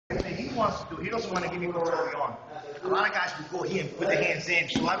that he wants to do. He doesn't want to give me control of the arm. A lot of guys will go here and put their hands in,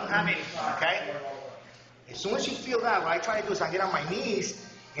 so I don't have anything, okay? As soon as you feel that, what I try to do is I get on my knees,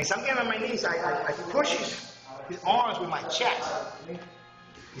 and as I'm getting on my knees, I push his arms with my chest.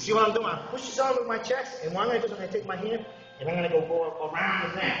 You see what I'm doing? I push his arms with my chest, and what I'm going to do is I'm going to take my hand, and I'm going to go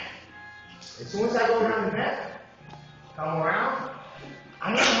around the neck. As soon as I go around the neck, come around,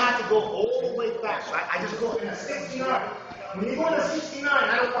 I'm going to have to go all the way back. So I just go in a 69. When you go in a 69,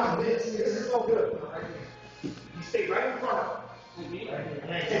 I don't want this. This is no good. You stay right in front of me.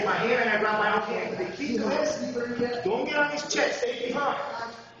 And I take my hand and I grab my own hand. The key to this, don't get on his chest. Stay behind.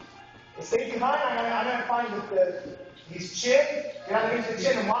 Stay behind. I'm going to find his chin. Get underneath the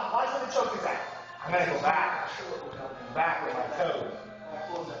chin and watch where the choke is at. I'm going to go back. Back with my toe.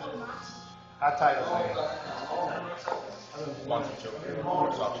 How tight is it? Monson choke.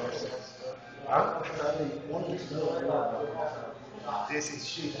 Huh? This is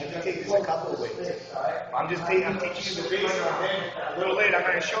shit. You can take this a couple of ways. I'm teaching you the basics. A little later, I'm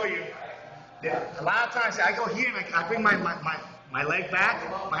going to show you. A lot of times, I go here and I bring my leg back,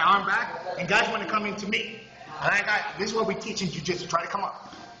 my arm back, and guys want to come into me. And this is what we teach in jiu-jitsu. Try to come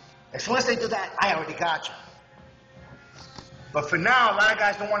up. As soon as they do that, I already got you. But for now, a lot of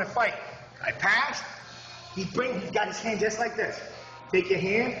guys don't want to fight. I pass. He's got his hand just like this. Take your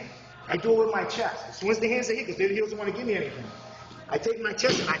hand. I do it with my chest. As soon as the hands are here, because he doesn't want to give me anything. I take my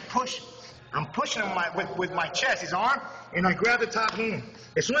chest and I push. I'm pushing him with my chest, his arm, and I grab the top hand.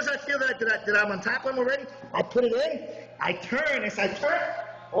 As soon as I feel that I'm on top of him already, I put it in. I turn. As I turn,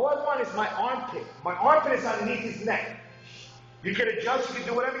 all I want is my armpit. My armpit is underneath his neck. You can adjust. You can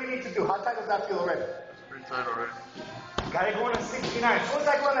do whatever you need to do. How tight does that feel already? It's pretty tight already. Gotta go on a 69. As soon as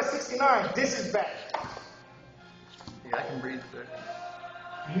I go on a 69, this is bad. Yeah, I can breathe there.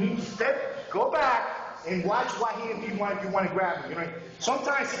 Go back and watch what hand you want to grab me. You know,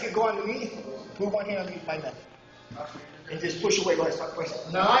 sometimes you can go underneath, put one hand underneath my neck, and just push away. Go ahead, start pushing.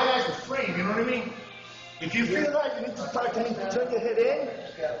 Now I guys are frame. You know what I mean? If you feel like you need to start turn your head in,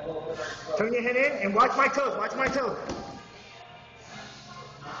 turn your head in, and watch my toes. Watch my toes.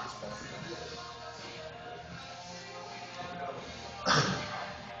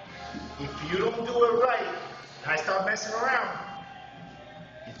 If you don't do it right, and I start messing around.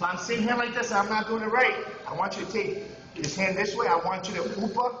 If I'm sitting here like this and I'm not doing it right, I want you to take this hand this way. I want you to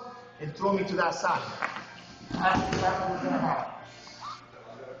oop up and throw me to that side. That's exactly what's going to happen.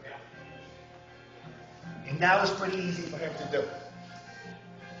 And that was pretty easy for him to do.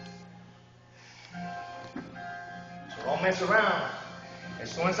 So don't mess around.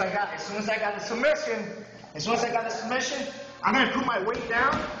 As soon as I got the submission, I'm going to put my weight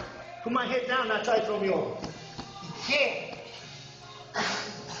down, put my head down, and I'll try to throw me over. You can't.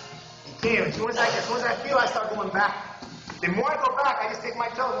 As soon as I feel, I start going back. The more I go back, I just take my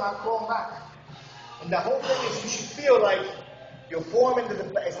toes and I'm crawling back. And the whole thing is you should feel like your forearm into the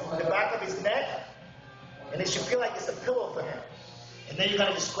back of his neck, and it should feel like it's a pillow for him. And then you're going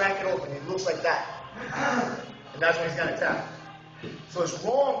to just crack it open. It looks like that. And that's when he's going to tap. So it's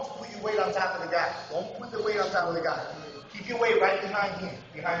wrong to put your weight on top of the guy. Don't put the weight on top of the guy. Keep your weight right behind him,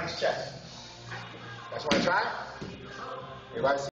 behind his chest. That's what I try. Everybody see?